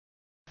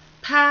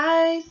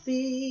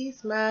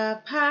Pisces, my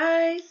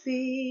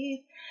Pisces.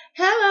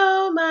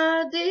 Hello,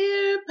 my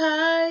dear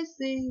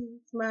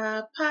Pisces,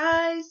 my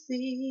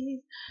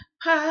Pisces,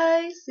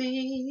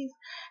 Pisces.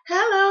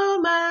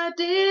 Hello, my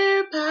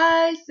dear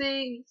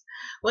Pisces.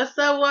 What's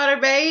up,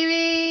 water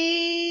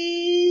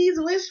babies?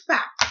 Wish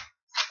pop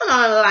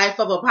on the life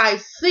of a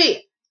Pisces.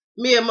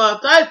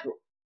 Mid-month April.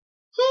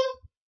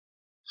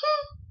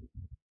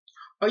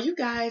 Are you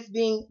guys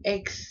being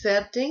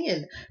accepting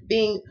and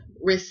being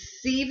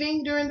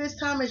receiving during this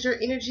time? Is your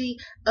energy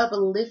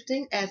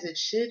uplifting as it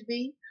should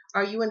be?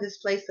 Are you in this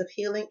place of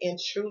healing and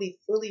truly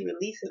fully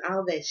releasing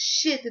all that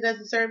shit that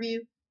doesn't serve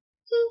you?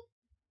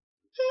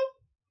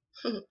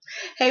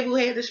 Hey boo,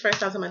 hey, this is your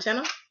first time to my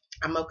channel.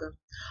 I'm Mocha.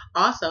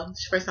 Also, this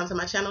is your first time to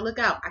my channel. Look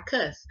out, I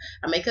cuss.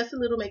 I may cuss a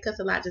little, may cuss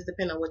a lot, just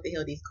depending on what the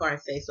hell these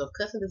cards say. So if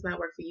cussing does not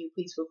work for you,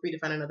 please feel free to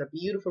find another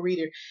beautiful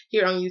reader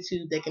here on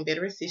YouTube that can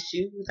better assist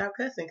you without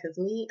cussing. Cause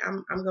me,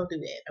 I'm gonna do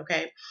that.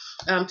 Okay.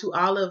 To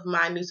all of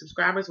my new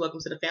subscribers, welcome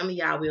to the family.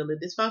 Y'all, we live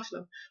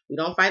dysfunctional. We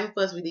don't fight and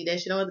fuss. We leave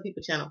that shit on other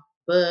people's channel.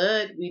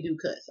 But we do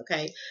cuss,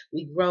 okay?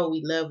 We grow,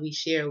 we love, we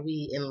share,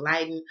 we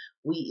enlighten,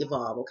 we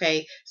evolve,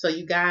 okay? So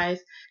you guys,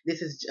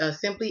 this is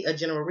simply a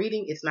general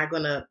reading. It's not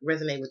going to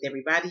resonate with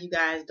everybody, you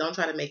guys. Don't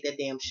try to make that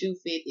damn shoe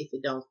fit if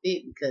it don't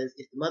fit, because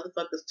if the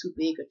motherfucker's too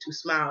big or too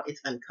small,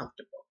 it's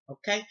uncomfortable,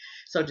 okay?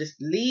 So just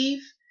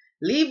leave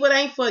what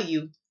ain't for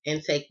you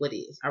and take what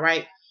is, all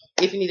right?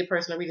 If you need a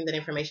personal reading, that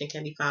information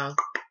can be found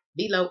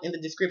below in the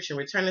description.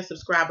 Returning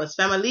subscribers,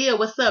 familia,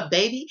 what's up,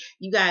 baby?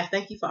 You guys,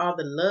 thank you for all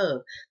the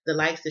love, the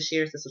likes, the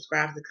shares, the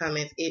subscribes, the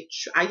comments.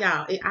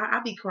 I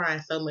be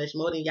crying so much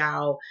more than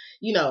y'all,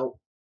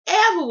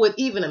 ever would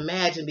even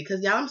imagine,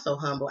 because y'all, I'm so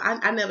humble.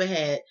 I never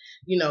had,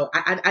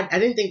 I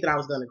didn't think that I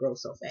was gonna grow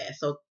so fast.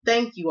 So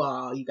thank you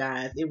all, you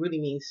guys. It really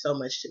means so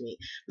much to me.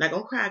 I'm not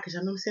gonna cry because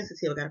y'all know I'm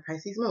sensitive. I got a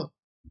Pisces moon.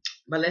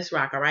 But let's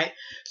rock, all right?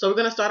 So we're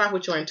gonna start off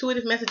with your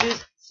intuitive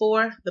messages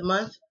for the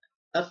month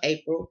of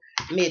April,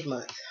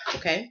 mid-month.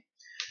 Okay,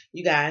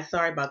 you guys,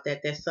 sorry about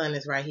that. That sun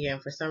is right here,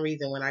 and for some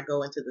reason, when I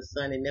go into the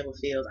sun, it never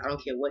feels. I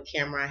don't care what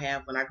camera I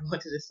have. When I go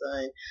into the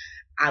sun,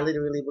 I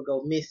literally will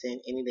go missing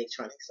in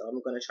electronics. So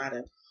I'm gonna try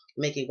to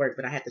make it work,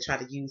 but I have to try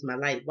to use my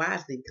light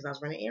wisely because I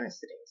was running errands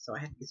today, so I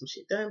have to get some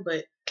shit done.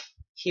 But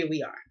here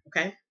we are.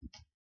 Okay,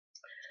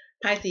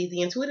 Pisces,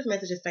 the intuitive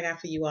messages I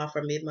got for you all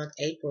for mid-month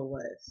April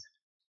was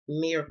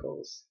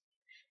miracles,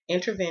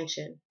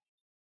 intervention,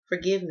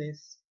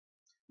 forgiveness,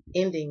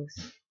 endings,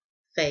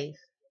 faith,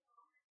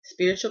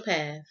 spiritual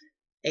path,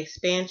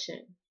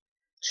 expansion,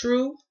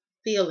 true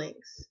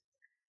feelings,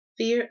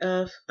 fear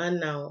of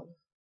unknown,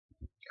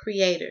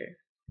 creator,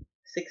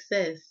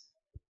 success,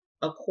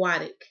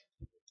 aquatic,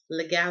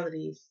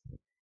 legalities,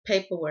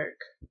 paperwork,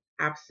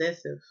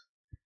 obsessive,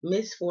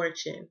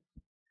 misfortune,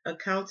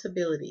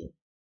 accountability,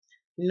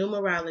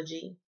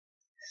 numerology,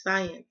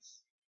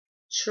 science,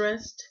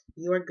 trust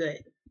your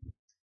gut,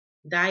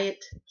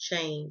 diet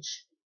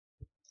change,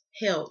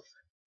 health,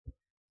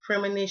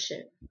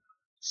 premonition,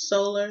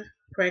 solar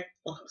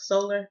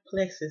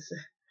plexus,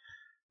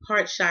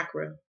 heart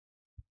chakra,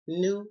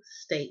 new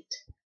state,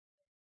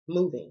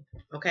 moving.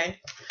 Okay,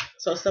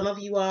 so some of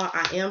you all,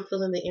 I am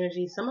feeling the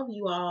energy. Some of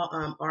you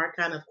all are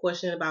kind of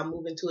questioning about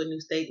moving to a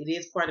new state. It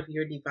is part of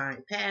your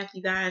divine path,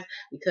 you guys,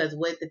 because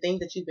what the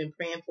things that you've been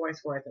praying for, as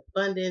far as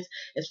abundance,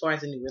 as far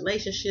as a new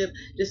relationship,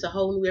 just a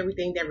whole new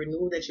everything, that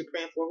renewal that you're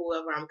praying for,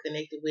 whoever I'm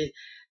connected with,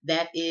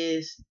 that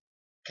is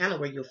kind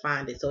of where you'll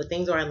find it. So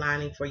things are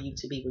aligning for you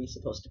to be where you're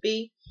supposed to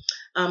be.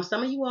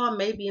 Some of you all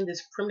may be in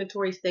this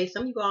premonitory state.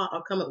 Some of you all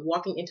are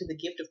walking into the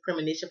gift of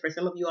premonition. For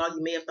some of you all,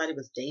 you may have thought it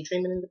was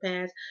daydreaming in the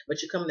past,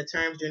 but you're coming to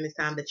terms during this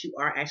time that you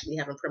are actually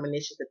having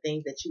premonitions. The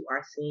things that you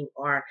are seeing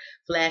are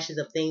flashes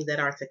of things that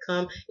are to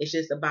come. It's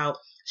just about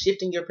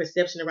shifting your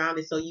perception around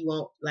it so you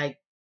won't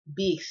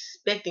be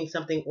expecting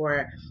something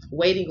or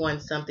waiting on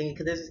something,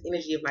 because there's this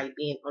energy of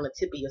being on the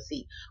tip of your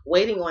seat,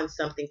 waiting on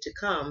something to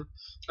come.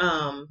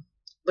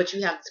 But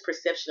you have this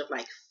perception of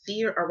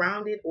fear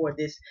around it, or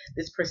this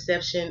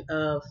perception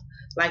of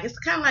it's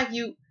kind of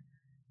you,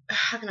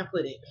 how can I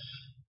put it?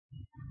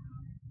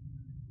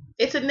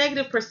 It's a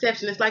negative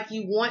perception. It's like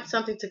you want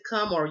something to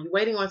come, or you're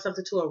waiting on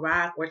something to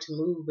arrive or to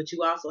move, but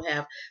you also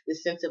have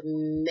this sense of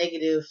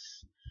negative,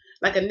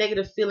 a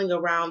negative feeling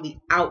around the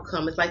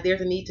outcome. It's like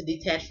there's a need to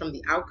detach from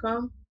the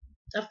outcome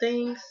of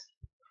things.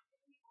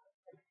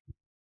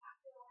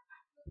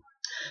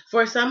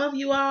 For some of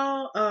you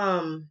all,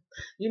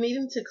 you're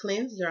needing to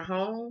cleanse your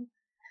home.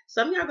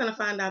 Some of y'all are going to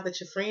find out that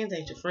your friends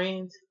ain't your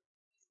friends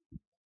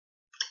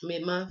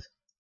mid-month.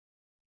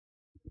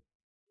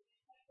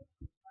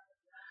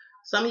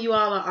 Some of you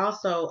all are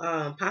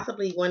also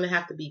possibly going to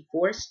have to be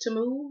forced to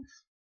move.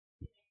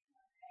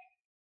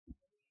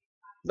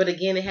 But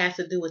again, it has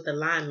to do with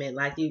alignment.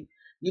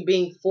 You're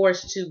being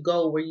forced to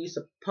go where you're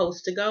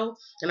supposed to go.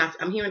 And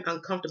I'm hearing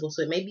uncomfortable.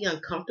 So it may be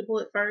uncomfortable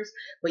at first,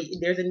 but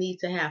there's a need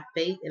to have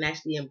faith and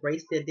actually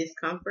embrace the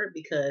discomfort,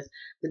 because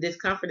the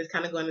discomfort is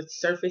kind of going to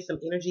surface some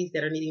energies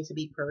that are needing to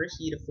be purged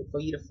for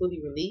you to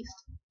fully release.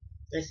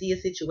 and see a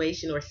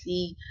situation, or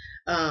see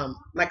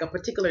like a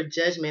particular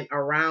judgment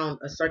around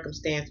a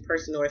circumstance,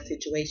 person, or a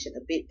situation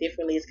a bit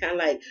differently. It's kind of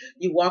like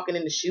you walking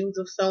in the shoes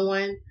of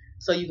someone,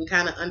 so you can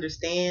kind of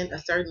understand a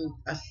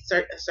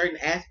certain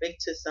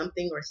aspect to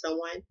something or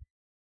someone,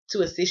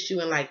 to assist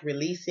you in like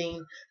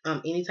releasing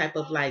any type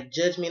of like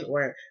judgment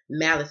or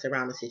malice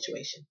around the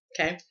situation.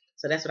 Okay,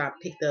 so that's what I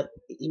picked up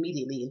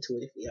immediately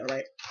intuitively. All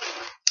right,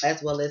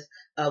 as well as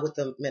with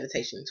the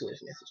meditation intuitive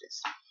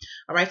messages.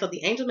 All right, so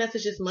the angel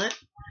message this month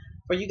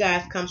for you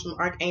guys comes from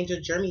Archangel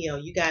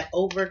Jermiel. You got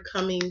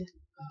overcoming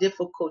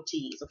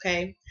difficulties.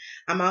 Okay,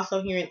 I'm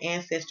also hearing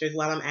ancestors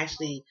while I'm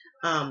actually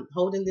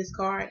holding this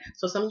card.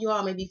 So some of you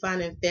all may be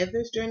finding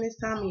feathers during this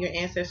time, and your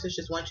ancestors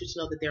just want you to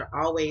know that they're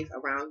always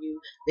around you.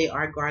 They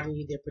are guarding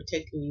you. They're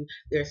protecting you.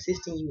 They're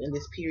assisting you in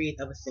this period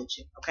of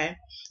ascension. Okay,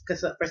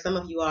 because for some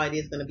of you all, it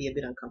is going to be a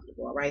bit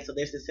uncomfortable. All right, so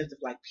there's this sense of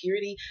like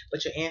purity,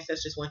 but your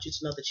ancestors want you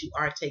to know that you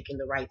are taking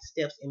the right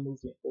steps in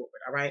movement forward.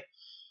 All right.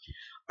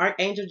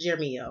 Archangel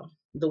Jeremiel,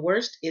 the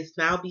worst is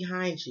now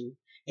behind you,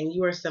 and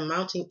you are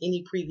surmounting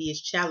any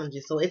previous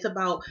challenges. So it's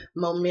about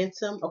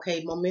momentum,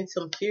 okay?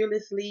 Momentum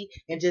fearlessly,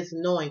 and just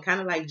knowing, kind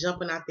of like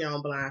jumping out there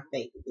on blind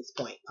faith at this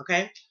point,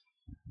 okay?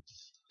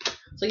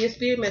 So your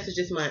spirit message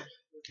this month.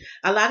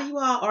 A lot of you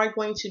all are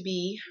going to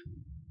be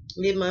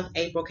mid-month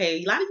April.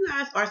 Okay, a lot of you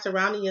guys are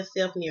surrounding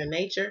yourself near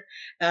nature.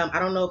 I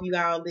don't know if you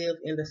all live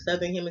in the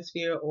southern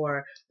hemisphere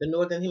or the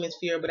northern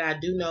hemisphere, but I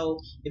do know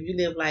if you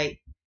live like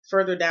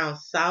further down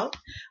south,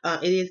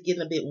 it is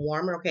getting a bit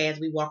warmer. Okay, as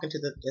we move into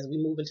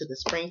the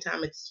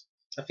springtime, it's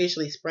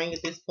officially spring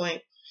at this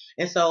point.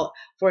 And so,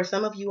 for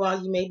some of you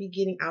all, you may be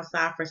getting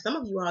outside. For some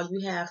of you all,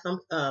 you have some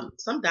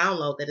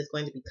download that is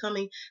going to be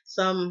coming.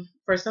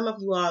 For some of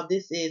you all,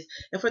 this is,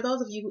 and for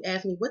those of you who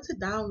ask me, what's a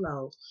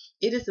download?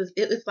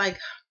 It's like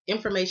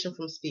information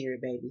from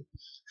spirit, baby.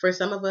 For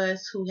some of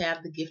us who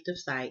have the gift of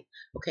sight,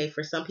 okay,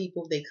 for some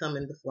people they come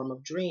in the form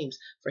of dreams.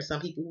 For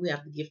some people who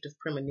have the gift of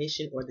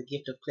premonition or the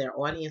gift of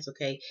clairaudience,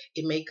 okay,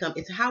 it may come.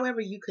 It's however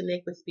you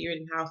connect with spirit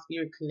and how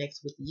spirit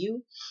connects with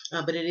you,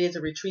 but it is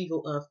a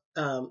retrieval of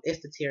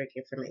esoteric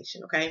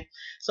information, okay.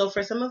 So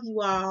for some of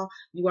you all,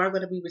 you are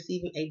going to be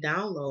receiving a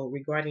download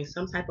regarding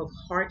some type of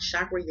heart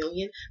chakra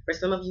union. For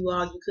some of you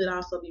all, you could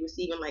also be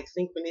receiving like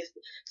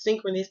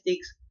synchronistic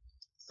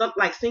some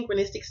like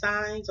synchronistic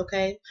signs,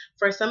 okay?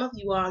 For some of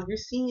you all, you're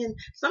seeing,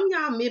 some of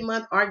y'all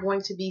mid-month are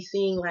going to be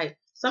seeing like,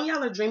 some of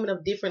y'all are dreaming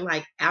of different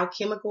like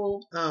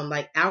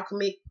like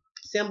alchemic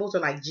symbols or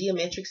like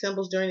geometric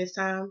symbols during this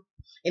time.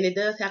 And it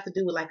does have to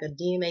do with like a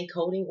DNA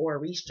coding or a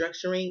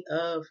restructuring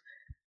of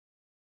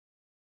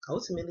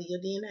ultimately your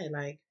DNA.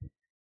 Like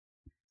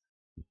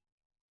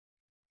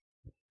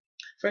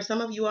for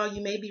some of you all,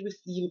 you may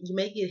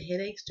get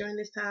headaches during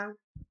this time.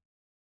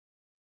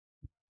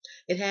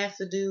 It has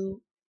to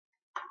do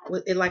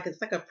with it, like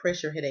it's like a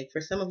pressure headache.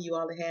 For some of you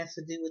all, it has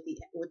to do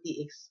with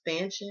the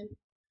expansion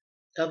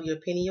of your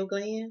pineal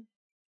gland.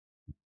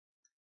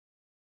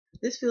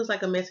 This feels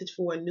like a message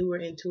for newer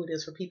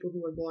intuitives, for people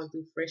who are going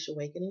through fresh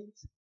awakenings.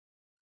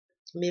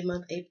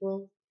 Mid-month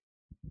April.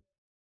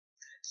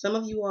 Some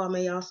of you all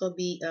may also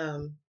be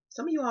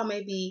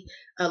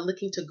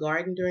looking to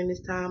garden during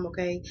this time,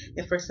 okay?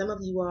 And for some of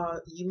you all,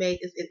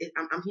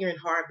 I'm hearing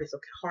harvest,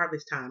 okay,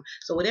 harvest time.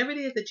 So whatever it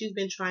is that you've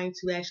been trying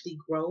to actually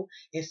grow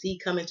and see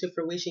come into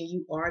fruition,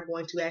 you are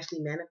going to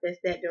actually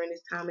manifest that during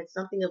this time. It's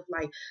something of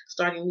like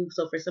starting new.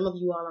 So for some of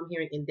you all, I'm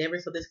hearing endeavor.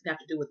 So this could have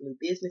to do with new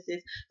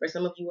businesses. For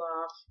some of you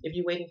all, if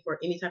you're waiting for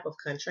any type of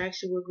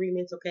contractual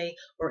agreements, okay,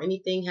 or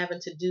anything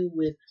having to do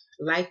with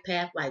life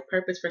path, like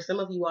purpose. For some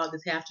of you all,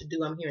 this have to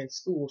do, I'm hearing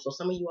school. So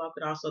some of you all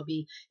could also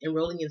be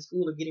enrolling in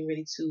school or getting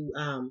ready to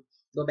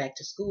go back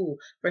to school.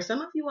 For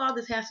some of you all,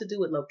 this has to do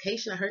with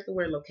location. I heard the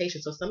word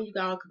location. So some of you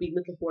all could be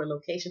looking for a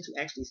location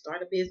to actually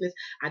start a business.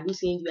 I do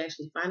see you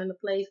actually finding a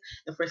place.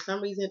 And for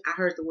some reason, I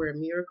heard the word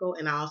miracle,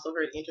 and I also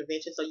heard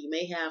intervention. So you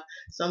may have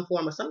some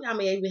of y'all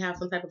may even have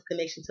some type of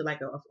connection to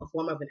like a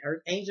form of an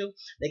earth angel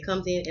that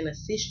comes in and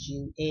assists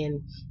you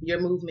in your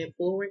movement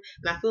forward.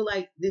 And I feel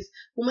like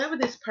whomever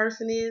this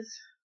person is,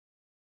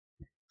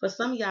 for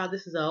some of y'all,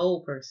 this is an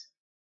old person.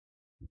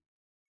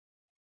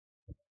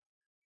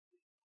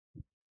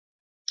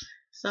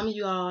 Some of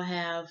you all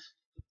have,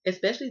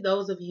 especially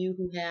those of you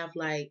who have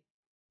like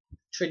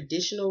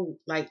traditional,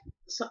 like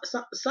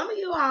some of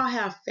you all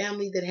have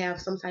family that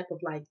have some type of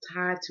like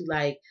tie to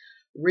like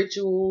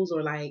rituals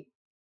or like,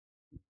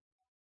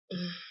 and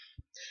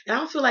I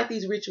don't feel like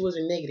these rituals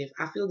are negative.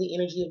 I feel the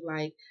energy of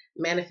like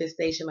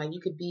manifestation. Like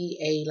you could be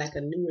a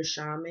newer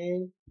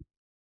shaman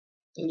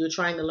and you're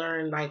trying to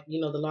learn like, the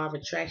law of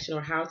attraction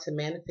or how to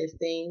manifest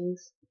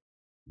things.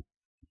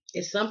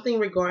 It's something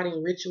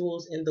regarding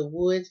rituals in the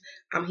woods.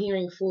 I'm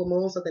hearing full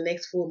moon, so the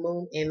next full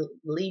moon in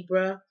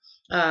Libra,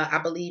 I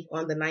believe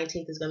on the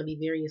 19th is going to be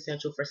very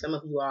essential for some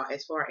of you all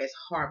as far as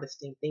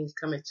harvesting, things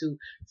coming to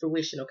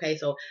fruition. Okay,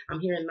 so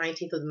I'm hearing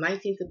 19th, so the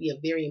 19th could be a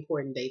very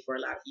important day for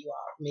a lot of you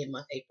all,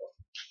 mid-month April.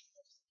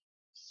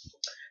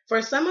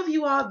 For some of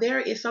you all,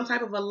 there is some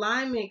type of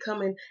alignment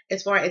coming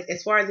as far as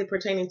it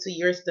pertaining to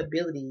your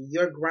stability,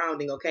 your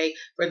grounding. Okay,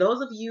 for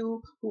those of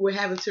you who were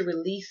having to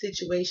release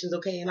situations,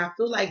 okay, and I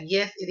feel like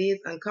yes, it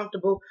is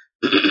uncomfortable.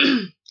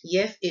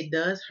 Yes, it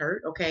does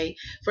hurt. Okay,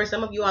 for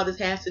some of you all, this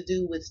has to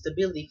do with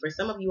stability. For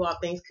some of you all,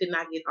 things could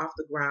not get off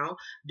the ground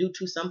due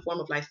to some form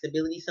of like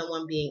stability,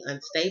 someone being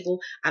unstable.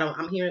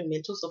 I'm hearing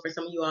mental. So for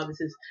some of you all,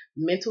 this is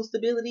mental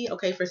stability.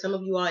 Okay, for some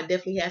of you all, it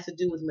definitely has to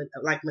do with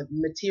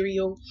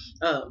material,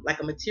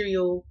 like a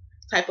material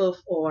type of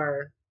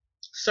or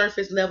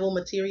surface level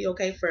material.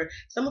 Okay, for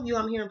some of you,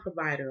 I'm hearing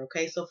provider.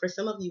 Okay, so for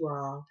some of you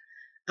all,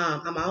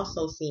 I'm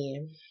also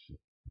seeing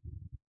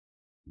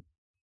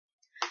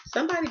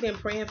somebody been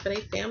praying for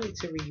their family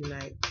to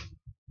reunite.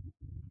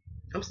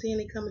 I'm seeing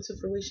it coming to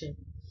fruition,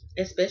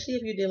 especially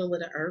if you're dealing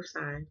with an earth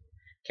sign.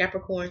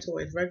 Capricorn,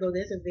 Taurus, Virgo,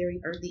 there's a very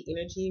earthy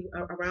energy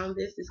around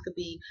this. This could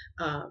be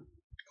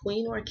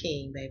queen or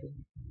king, baby.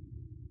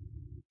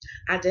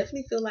 I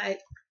definitely feel like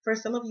for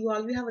some of you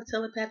all, you have a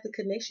telepathic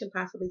connection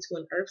possibly to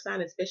an earth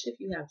sign, especially if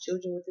you have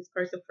children with this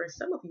person. For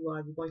some of you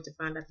all, you're going to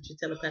find out that you're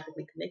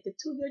telepathically connected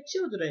to your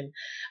children.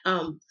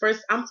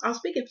 First, I'm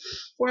speaking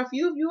for a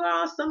few of you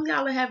all. Some of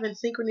y'all are having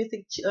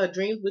synchronistic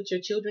dreams with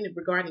your children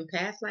regarding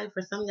past life.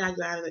 For some of y'all,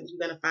 you're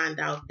going to find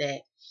out that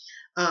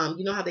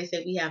you know how they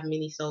say we have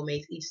many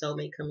soulmates. Each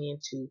soulmate come in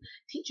to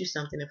teach you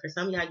something, and for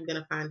some of y'all, you're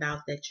gonna find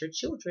out that your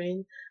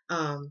children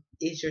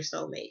is your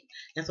soulmate.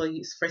 And so,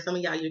 for some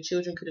of y'all, your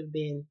children could have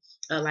been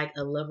like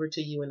a lover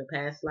to you in the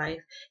past life,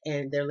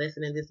 and their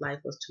lesson in this life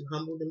was to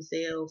humble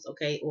themselves,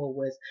 okay, or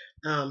was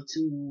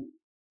to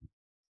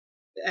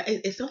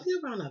it's something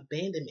around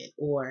abandonment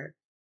or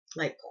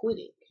like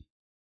quitting.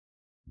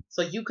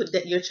 So you could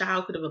that your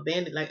child could have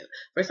abandoned. Like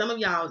for some of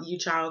y'all, your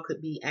child could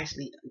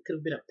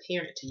have been a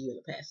parent to you in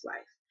the past life,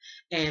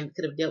 and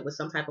could have dealt with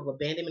some type of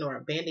abandonment or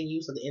abandon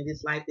you. So that in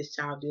this life, this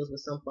child deals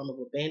with some form of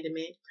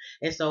abandonment,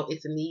 and so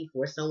it's a need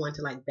for someone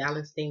to like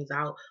balance things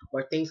out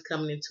or things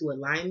coming into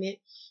alignment.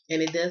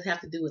 And it does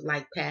have to do with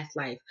like past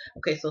life.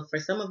 Okay, so for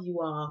some of you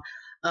all,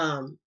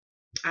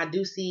 I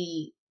do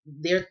see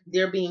there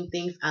being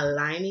things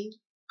aligning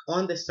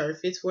on the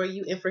surface for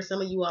you, and for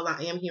some of you all,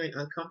 I am hearing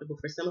uncomfortable.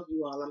 For some of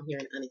you all, I'm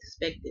hearing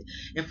unexpected,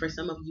 and for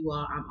some of you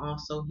all, I'm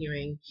also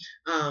hearing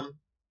um,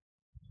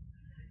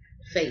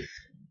 faith.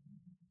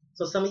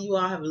 So some of you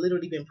all have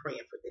literally been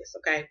praying for this.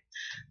 Okay,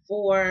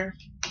 for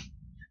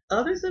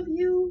others of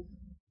you,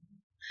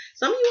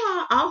 some of you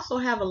all also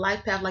have a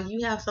life path, like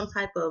you have some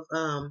type of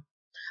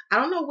I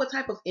don't know what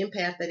type of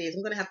empath that is.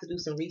 I'm gonna have to do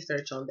some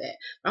research on that.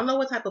 I don't know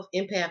what type of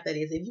empath that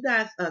is. If you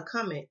guys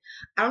comment,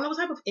 I don't know what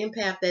type of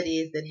empath that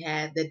is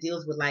that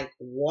deals with like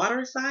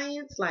water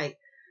science. Like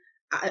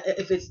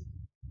if it's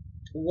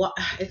what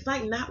it's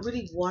like not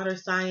really water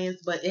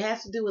science, but it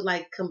has to do with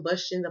like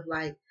combustion of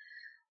like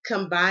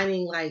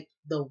combining like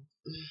the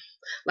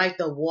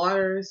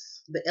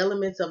waters, the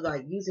elements of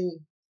like using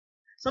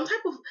some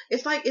type of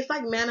it's like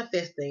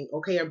manifesting,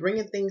 okay, or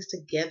bringing things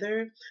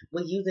together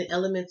with using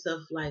elements of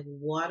like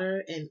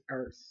water and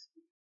earth,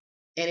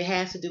 and it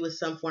has to do with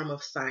some form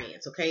of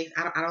science. Okay,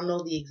 I don't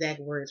know the exact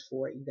words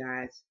for it, you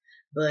guys,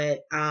 but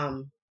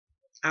I'm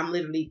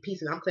literally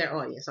piecing. I'm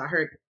clairaudient, so I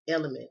heard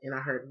element and I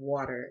heard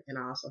water and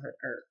I also heard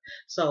earth.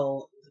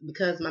 So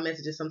because my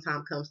messages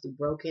sometimes comes through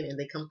broken and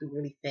they come through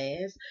really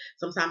fast,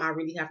 sometimes I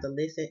really have to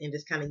listen and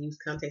just kind of use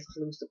context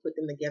clues to put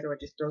them together or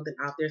just throw them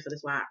out there. So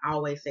that's why I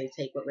always say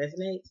take what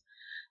resonates.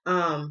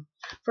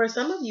 For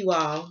some of you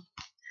all,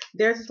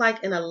 there's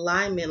like an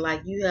alignment,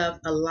 like you have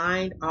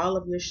aligned all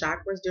of your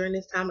chakras during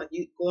this time, like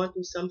you going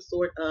through some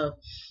sort of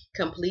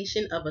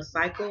completion of a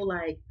cycle,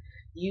 like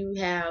you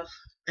have,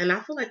 and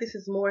I feel like this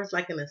is more as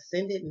like an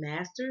ascended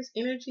master's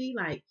energy,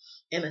 like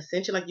an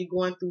ascension, like you're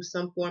going through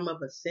some form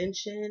of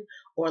ascension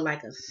or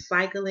like a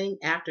cycling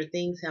after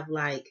things have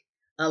like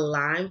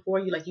aligned for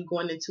you, like you're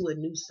going into a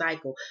new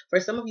cycle. For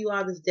some of you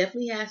all, this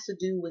definitely has to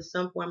do with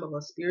some form of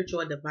a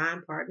spiritual or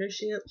divine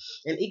partnership,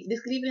 and this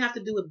could even have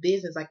to do with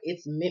business, like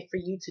it's meant for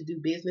you to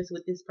do business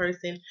with this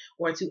person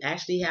or to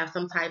actually have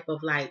some type of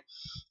like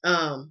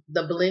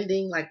the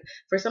blending, like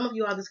for some of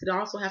you all, this could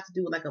also have to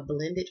do with like a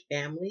blended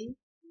family.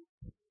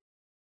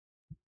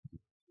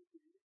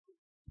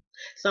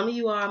 Some of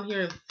you all, I'm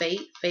hearing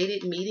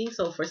fated meeting.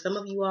 So for some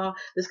of you all,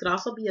 this could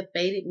also be a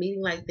fated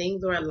meeting, like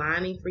things are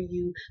aligning for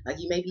you, like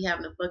you may be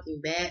having a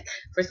fucking bad.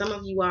 For some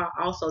of you all,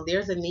 also,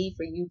 there's a need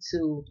for you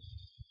to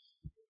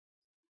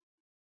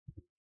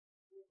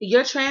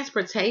your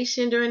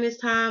transportation during this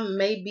time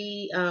may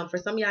be for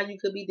some of y'all, you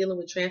could be dealing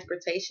with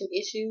transportation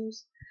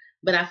issues,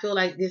 but I feel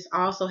like this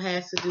also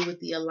has to do with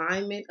the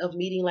alignment of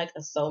meeting like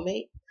a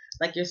soulmate.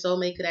 Like your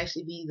soulmate could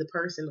actually be the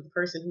person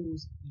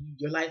who's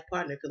your life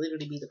partner could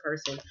literally be the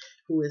person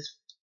who is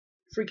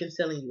freaking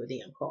selling you a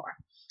damn car.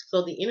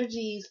 So the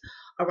energies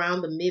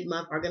around the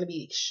mid-month are going to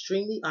be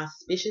extremely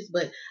auspicious,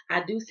 but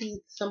I do see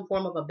some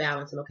form of a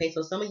balance. Okay,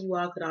 so some of you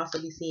all could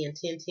also be seeing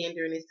 10-10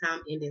 during this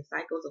time, ending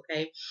cycles.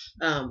 Okay,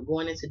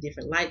 going into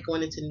different light,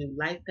 going into new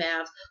life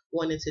paths,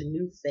 going into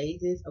new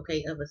phases.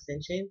 Okay, of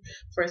ascension.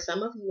 For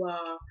some of you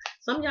all,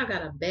 some of y'all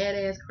got a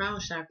badass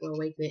crown chakra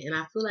awakening, and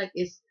I feel like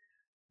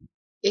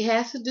it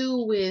has to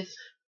do with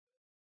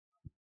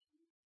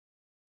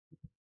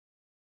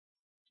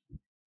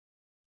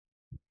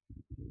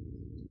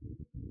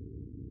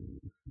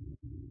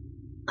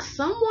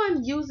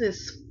someone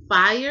uses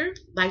fire,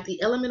 like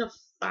the element of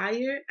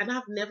fire, and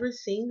I've never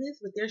seen this,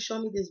 but they're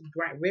showing me this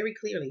very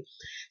clearly.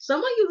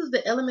 Someone uses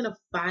the element of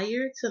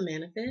fire to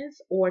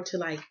manifest or to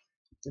like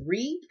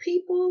read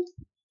people.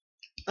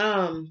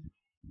 Um,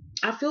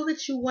 I feel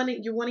that you're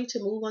wanting to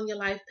move on your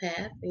life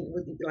path and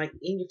like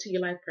to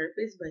your life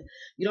purpose, but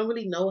you don't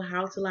really know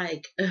how to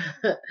like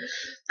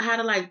how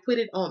to like put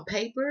it on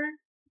paper.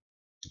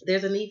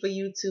 There's a need for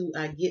you to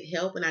get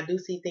help, and I do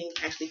see things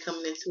actually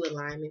coming into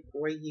alignment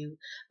for you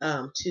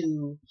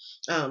to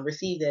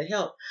receive that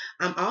help.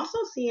 I'm also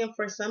seeing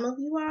for some of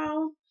you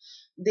all,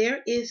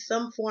 there is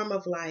some form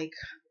of like,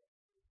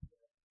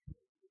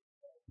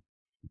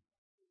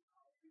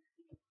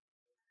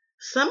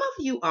 some of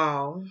you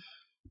all,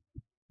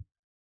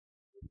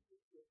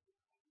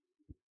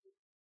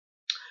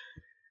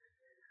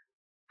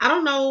 I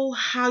don't know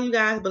how you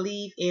guys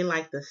believe in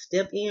like the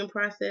step in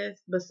process,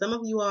 but some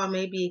of you all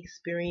may be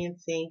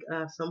experiencing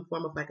some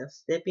form of like a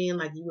step in,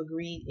 like you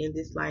agreed in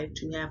this life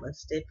to have a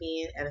step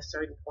in at a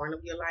certain point of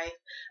your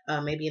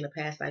life. Maybe in the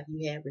past, like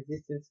you had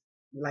resistance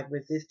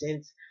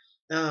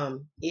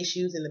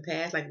issues in the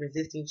past, like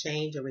resisting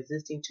change or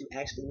resisting to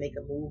actually make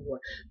a move or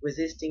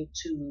resisting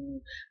to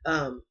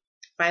um,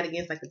 fight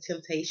against like the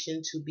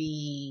temptation to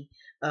be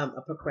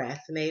a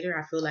procrastinator.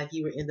 I feel like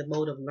you were in the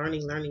mode of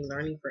learning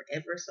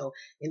forever. So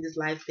in this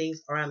life,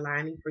 things are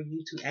aligning for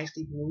you to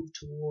actually move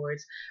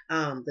towards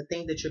the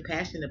thing that you're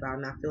passionate about.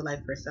 And I feel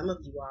like for some of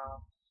you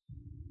all,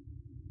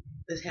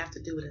 this have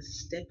to do with a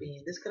step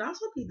in. This could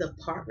also be the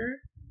partner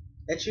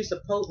that you're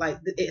supposed, like,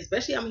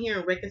 especially I'm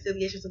hearing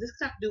reconciliation. So this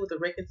could have to do with a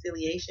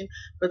reconciliation.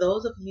 For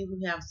those of you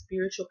who have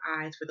spiritual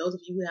eyes, for those of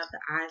you who have the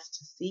eyes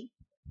to see,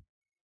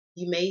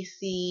 you may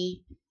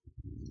see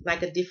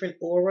like a different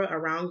aura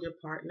around your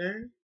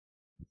partner,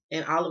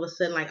 and all of a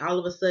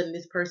sudden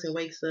this person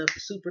wakes up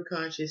super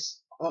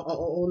conscious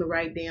on the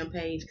right damn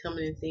page,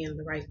 coming and saying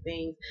the right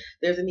things.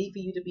 There's a need for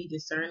you to be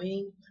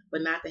discerning,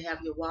 but not to have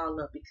your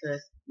wall up,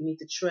 because you need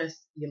to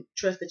trust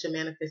that your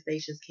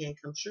manifestations can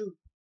come true.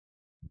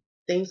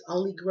 Things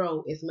only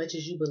grow as much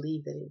as you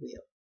believe that it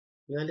will.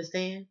 You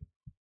understand?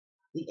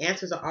 The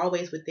answers are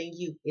always within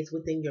you. It's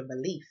within your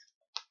belief.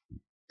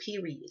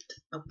 Period.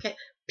 Okay?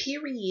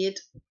 Period.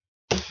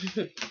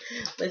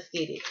 Let's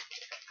get it.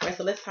 All right,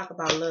 so let's talk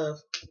about love.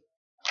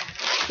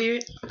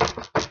 Spirit,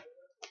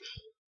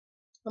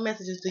 what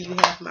messages do you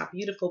have for my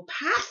beautiful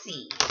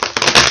Pisces?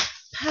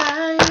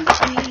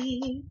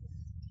 Pisces.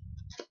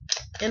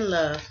 In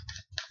love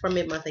for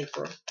mid-month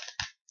April.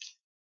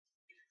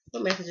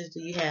 What messages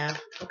do you have?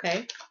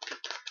 Okay.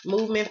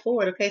 Movement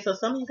forward. Okay, so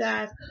some of you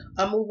guys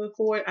are moving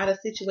forward out of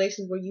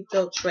situations where you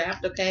felt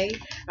trapped. Okay,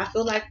 I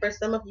feel like for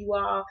some of you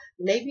all,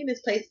 maybe in this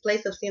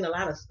place of seeing a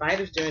lot of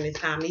spiders during this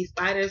time. These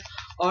spiders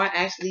are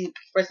actually,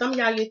 for some of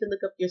y'all, you need to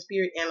look up your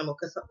spirit animal,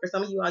 because for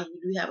some of you all,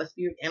 you do have a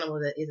spirit animal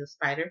that is a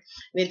spider,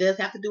 and it does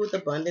have to do with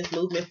abundance.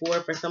 Movement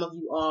forward for some of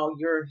you all,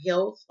 your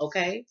health.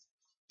 Okay,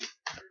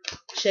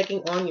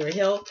 checking on your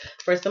health.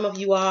 For some of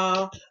you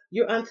all,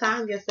 you're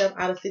untying yourself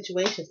out of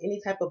situations, any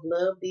type of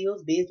love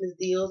deals, business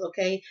deals,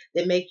 okay,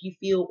 that make you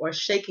feel, or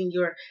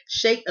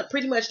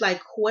pretty much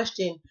like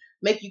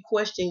make you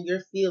question your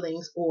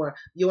feelings or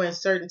your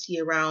uncertainty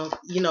around,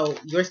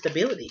 your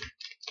stability.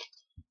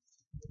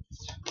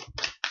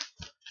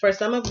 For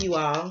some of you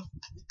all,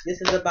 this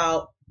is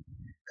about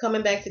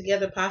coming back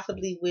together,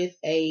 possibly with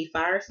a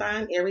fire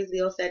sign, Aries,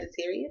 Leo,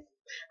 Sagittarius.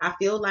 I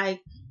feel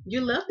like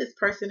you love this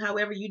person.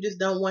 However, you just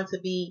don't want to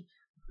be,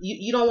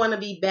 you don't want to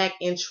be back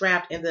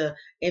entrapped in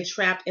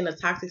a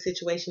toxic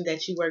situation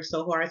that you worked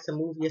so hard to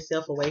move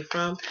yourself away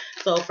from.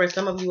 So for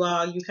some of you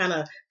all, you kind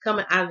of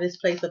coming out of this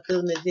place of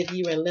feeling as if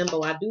you're in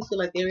limbo. I do feel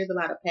like there is a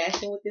lot of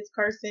passion with this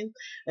person.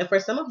 And for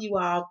some of you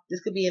all,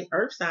 this could be an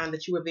earth sign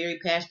that you were very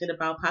passionate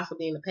about,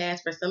 possibly in the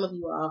past. For some of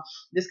you all,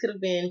 this could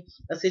have been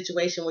a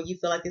situation where you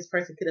feel like this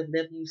person could have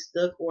left you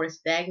stuck or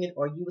stagnant,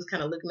 or you was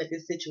kind of looking at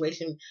this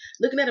situation,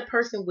 looking at a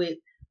person with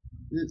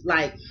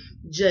like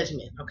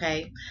judgment.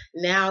 Okay,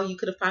 now you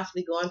could have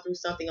possibly gone through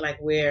something like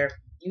where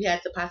you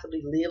had to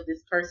possibly live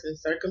this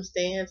person's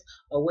circumstance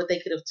or what they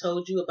could have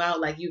told you about,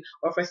 like you,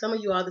 or for some of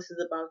you all, this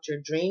is about your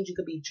dreams. You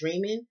could be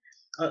dreaming.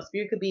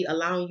 Spirit could be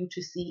allowing you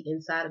to see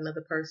inside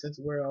another person's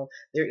world,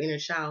 their inner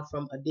child,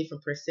 from a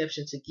different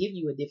perception, to give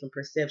you a different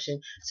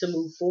perception to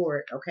move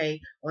forward,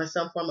 okay, on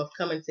some form of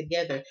coming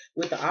together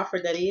with the offer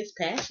that is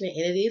passionate,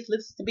 and it is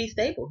looks to be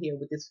stable here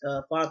with this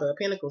Father of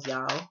Pentacles,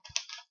 y'all.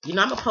 I'm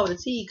gonna pull the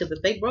T, because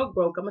if they broke,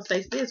 I'm gonna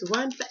say this: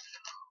 run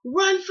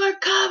for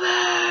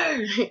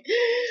cover.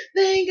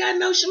 They ain't got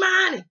no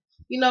shimani.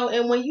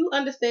 And when you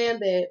understand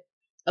that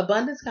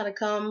abundance kind of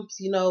comes,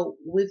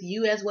 with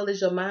you as well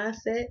as your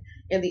mindset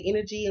and the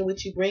energy in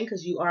which you bring,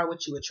 because you are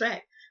what you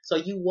attract. So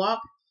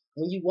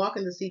when you walk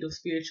in the seat of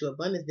spiritual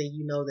abundance, then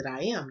you know that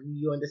I am.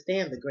 You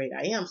understand the great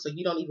I am. So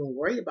you don't even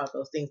worry about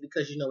those things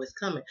because you know it's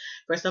coming.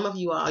 For some of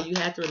you all, you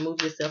have to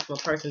remove yourself from a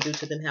person due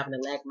to them having a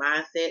lack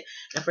mindset.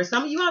 And for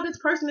some of you all, this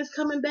person is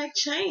coming back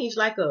changed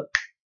like a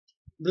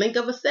blink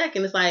of a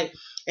second. It's like,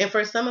 and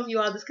for some of you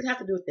all, this could have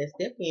to do with that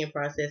step in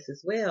process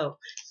as well.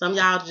 Some of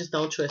y'all just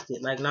don't trust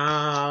it. Like,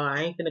 nah,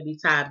 I ain't gonna be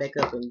tied back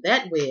up in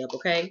that web,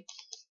 okay?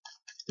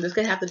 This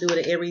could have to do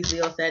with an Aries,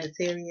 Leo,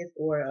 Sagittarius,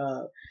 or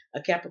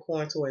a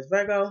Capricorn towards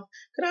Virgo.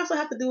 Could also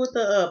have to do with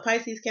the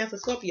Pisces, Cancer,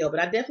 Scorpio. But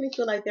I definitely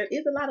feel like there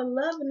is a lot of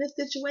love in this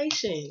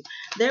situation.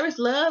 There is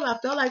love. I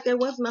felt like there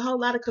wasn't a whole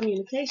lot of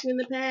communication in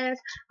the past.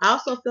 I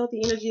also felt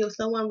the energy of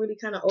someone really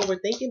kind of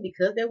overthinking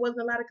because there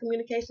wasn't a lot of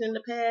communication in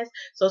the past.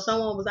 So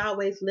someone was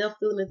always left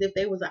feeling as if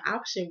there was an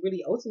option,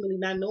 really ultimately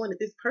not knowing that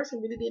this person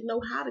really didn't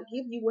know how to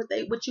give you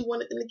what you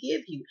wanted them to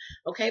give you.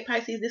 Okay,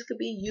 Pisces, this could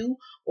be you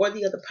or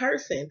the other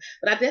person.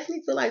 But I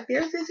definitely feel like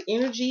there's this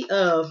energy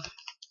of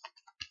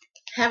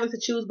having to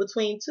choose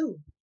between two.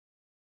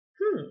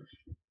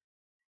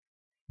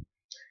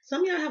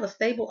 Some of y'all have a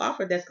stable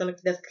offer that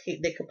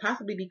could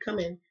possibly be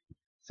coming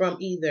from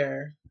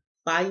either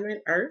fire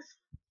and earth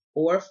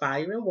or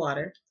fire and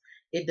water.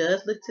 It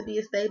does look to be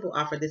a stable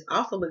offer. This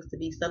also looks to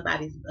be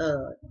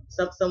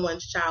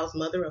someone's child's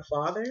mother or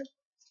father.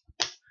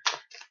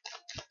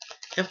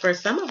 And for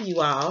some of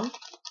you all,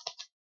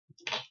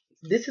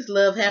 this is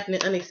love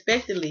happening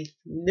unexpectedly.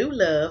 New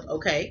love,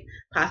 okay?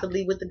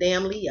 Possibly with the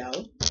damn Leo.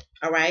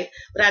 All right.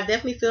 But I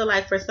definitely feel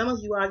like for some of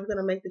you all, you're going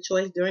to make the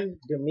choice during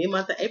the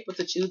mid-month of April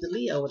to choose the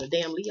Leo, or the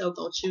damn Leo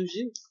going to choose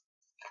you.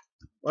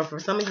 Or for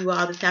some of you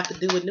all, this have to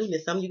do with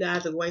newness. Some of you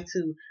guys are going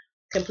to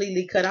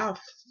completely cut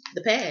off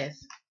the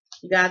past.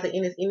 You guys are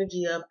in this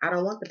energy of, I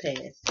don't want the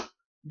past.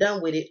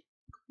 Done with it.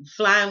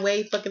 Flying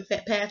way fucking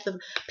past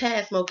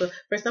smoker.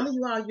 For some of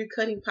you all,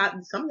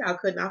 some of y'all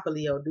cutting off a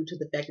Leo due to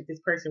the fact that this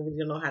person really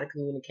don't know how to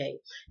communicate.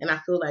 And I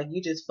feel like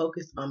you just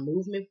focus on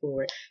movement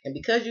forward. And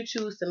because you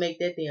choose to make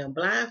that damn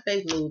blind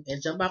faith move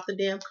and jump off the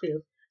damn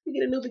cliff, you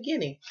get a new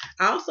beginning.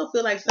 I also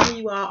feel like some of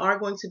you all are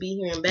going to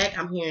be hearing back.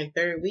 I'm hearing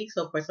third week.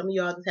 So for some of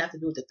you all, this have to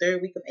do with the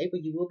third week of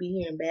April. You will be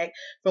hearing back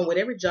from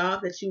whatever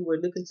job that you were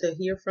looking to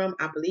hear from.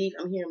 I believe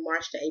I'm hearing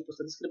March to April.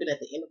 So this could have been at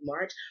the end of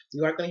March.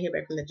 You are going to hear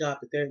back from the job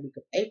the third week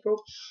of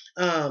April.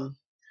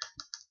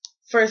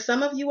 For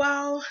some of you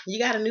all, you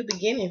got a new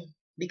beginning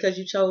because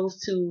you chose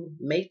to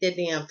take that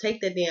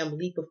damn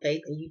leap of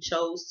faith, and you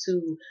chose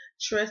to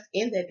trust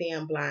in that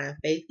damn blind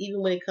faith,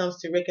 even when it comes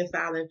to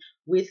reconciling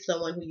with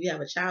someone who you have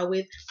a child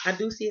with. I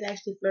do see it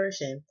actually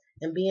flourishing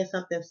and being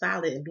something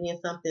solid and being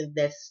something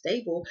that's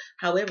stable.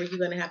 However, you're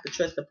going to have to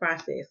trust the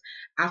process.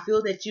 I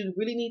feel that you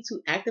really need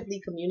to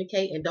actively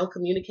communicate, and don't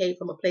communicate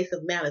from a place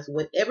of malice.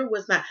 Whatever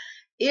was not,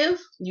 if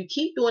you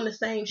keep doing the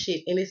same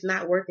shit and it's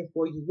not working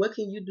for you, what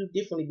can you do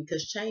differently?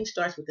 Because change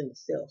starts within the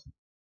self.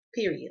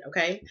 Period.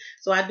 Okay.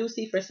 So I do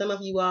see for some of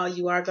you all,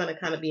 you are going to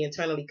kind of be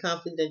internally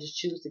conflicted and just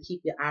choose to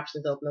keep your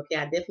options open.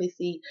 Okay. I definitely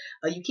see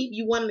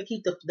you wanting to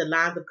keep the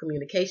lines of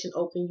communication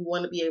open. You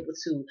want to be able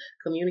to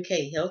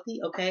communicate healthy.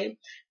 Okay.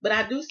 But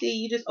I do see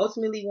you just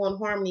ultimately want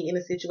harmony in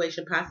a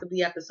situation,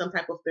 possibly after some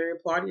type of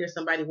third party or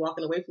somebody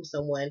walking away from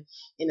someone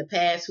in the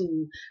past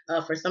who,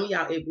 for some of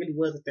y'all, it really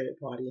was a third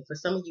party. And for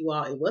some of you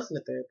all, it wasn't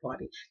a third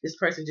party. This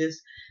person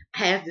just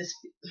has this.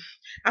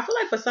 I feel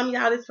like for some of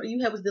y'all,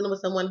 you was dealing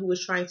with someone who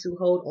was trying to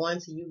hold on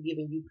to you,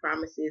 giving you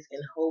promises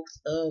and hopes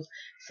of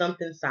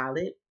something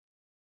solid,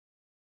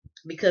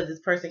 because this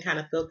person kind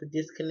of felt the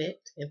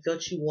disconnect and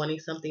felt you wanting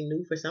something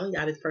new. For some of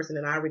y'all, this person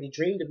had already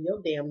dreamed of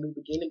your damn new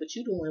beginning, but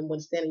you the one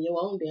want to stand in your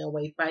own damn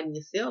way, fighting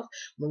yourself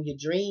when your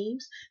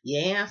dreams,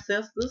 your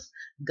ancestors,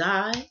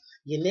 God,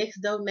 your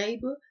next door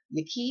neighbor,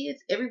 your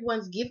kids,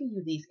 everyone's giving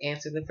you these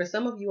answers. And for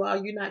some of you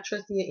all, you're not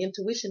trusting your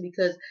intuition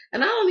because,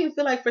 and I don't even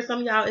feel like for some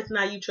of y'all, it's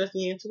not you trusting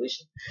your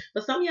intuition.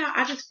 But some of y'all,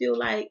 I just feel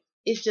like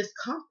it's just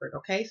comfort,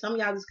 okay? Some of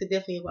y'all, this could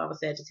definitely involve a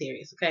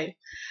Sagittarius, okay?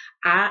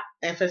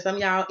 And for some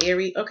of y'all,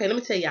 Aries, okay, let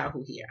me tell y'all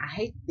who here. I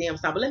hate the damn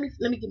style, but let me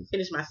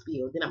finish my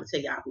spiel. Then I'm gonna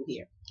tell y'all who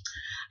here.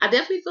 I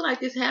definitely feel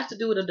like this has to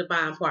do with a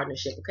divine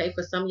partnership, okay?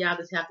 For some of y'all,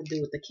 this have to do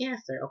with the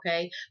Cancer,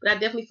 okay? But I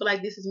definitely feel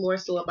like this is more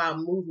so about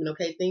movement,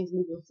 okay? Things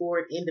moving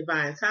forward in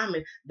divine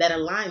timing, that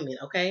alignment,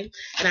 okay?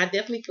 And I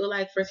definitely feel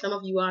like for some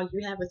of you all,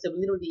 you're having to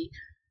literally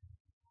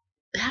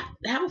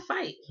have a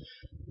fight.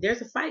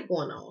 There's a fight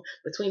going on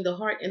between the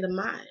heart and the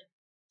mind.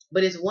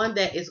 But it's one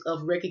that is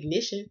of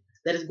recognition,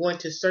 that is going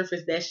to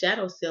surface that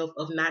shadow self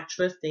of not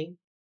trusting,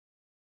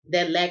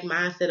 that lack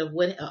mindset of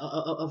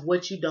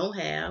what you don't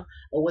have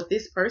or what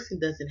this person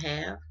doesn't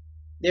have.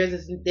 There's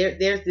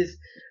this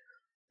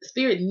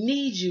spirit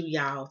needs you,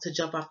 y'all, to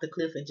jump off the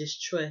cliff and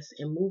just trust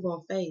and move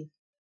on faith,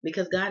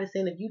 because God is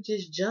saying, if you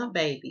just jump,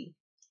 baby,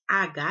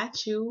 I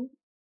got you.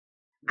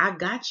 I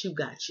got you.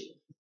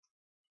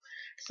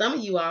 Some of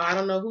you all, I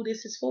don't know who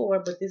this is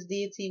for, but this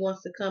deity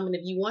wants to come. And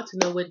if you want to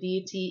know what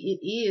deity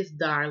it is,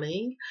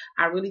 darling,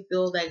 I really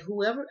feel like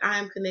whoever I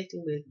am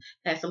connecting with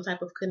has some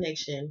type of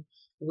connection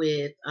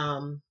with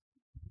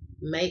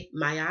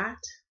Mayat.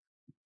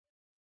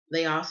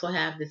 They also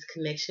have this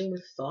connection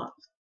with thought.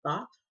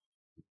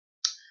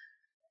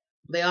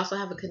 They also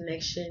have a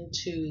connection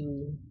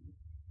to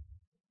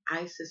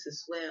Isis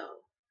as well.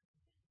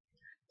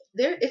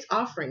 There, it's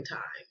offering time,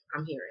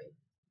 I'm hearing.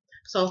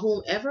 So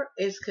whomever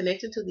is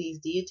connected to these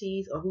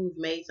deities or who've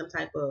made some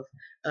type of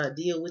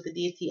deal with the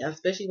deity,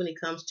 especially when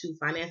it comes to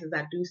finances,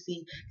 I do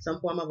see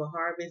some form of a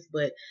harvest.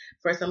 But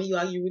for some of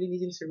y'all, you really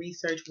need to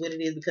research what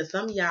it is, because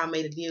some of y'all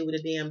made a deal with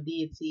a damn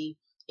deity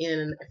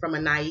from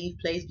a naive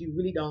place. You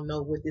really don't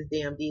know what this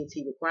damn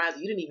deity requires.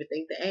 You didn't even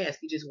think to ask.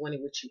 You just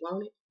wanted what you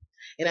wanted.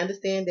 And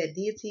understand that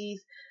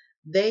deities,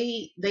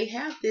 they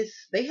have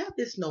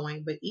this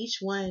knowing, but each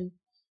one,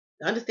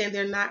 understand,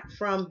 they're not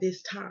from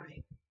this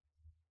time.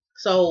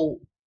 So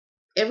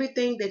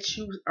everything that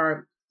you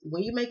are,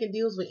 when you're making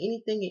deals with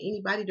anything and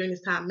anybody during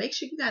this time, make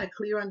sure you got a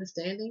clear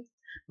understanding.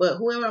 But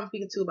whoever I'm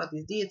speaking to about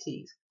these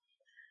deities,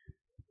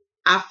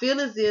 I feel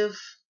as if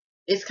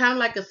it's kind of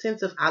like a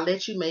sense of I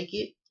let you make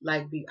it.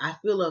 Like I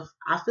feel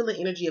the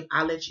energy of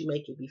I let you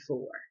make it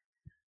before,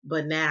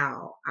 but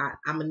now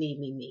I'm gonna need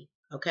me.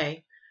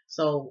 Okay,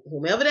 so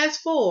whomever that's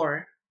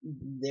for,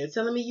 they're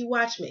telling me you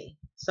watch me.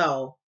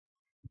 So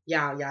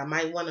y'all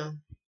might want to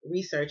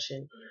research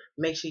and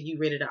make sure you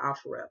ready to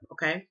offer up.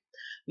 Okay,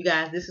 you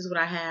guys, this is what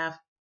I have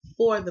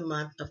for the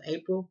month of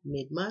April,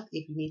 mid-month.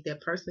 If you need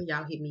that person,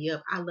 y'all hit me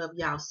up. I love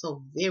y'all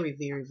so very,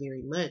 very,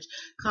 very much.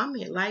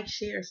 Comment, like,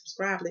 share,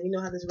 subscribe. Let me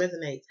know how this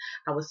resonates.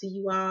 I will see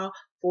you all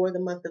for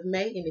the month of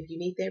May. And if you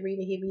need that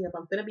reading, hit me up.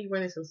 I'm gonna be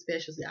running some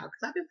specials, y'all,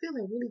 because I've been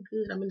feeling really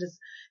good. I'm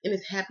in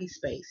this happy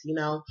space, you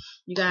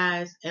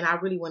guys, and I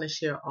really want to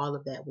share all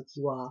of that with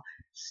you all.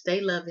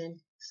 Stay loving,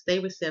 stay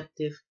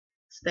receptive,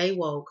 stay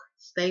woke,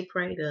 stay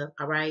prayed up,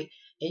 all right?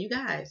 And you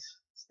guys,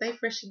 stay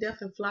fresh to death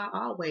and fly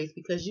always,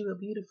 because you are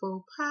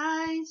beautiful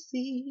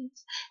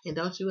Pisces. And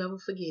don't you ever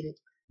forget it.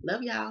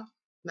 Love y'all.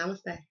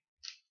 Namaste.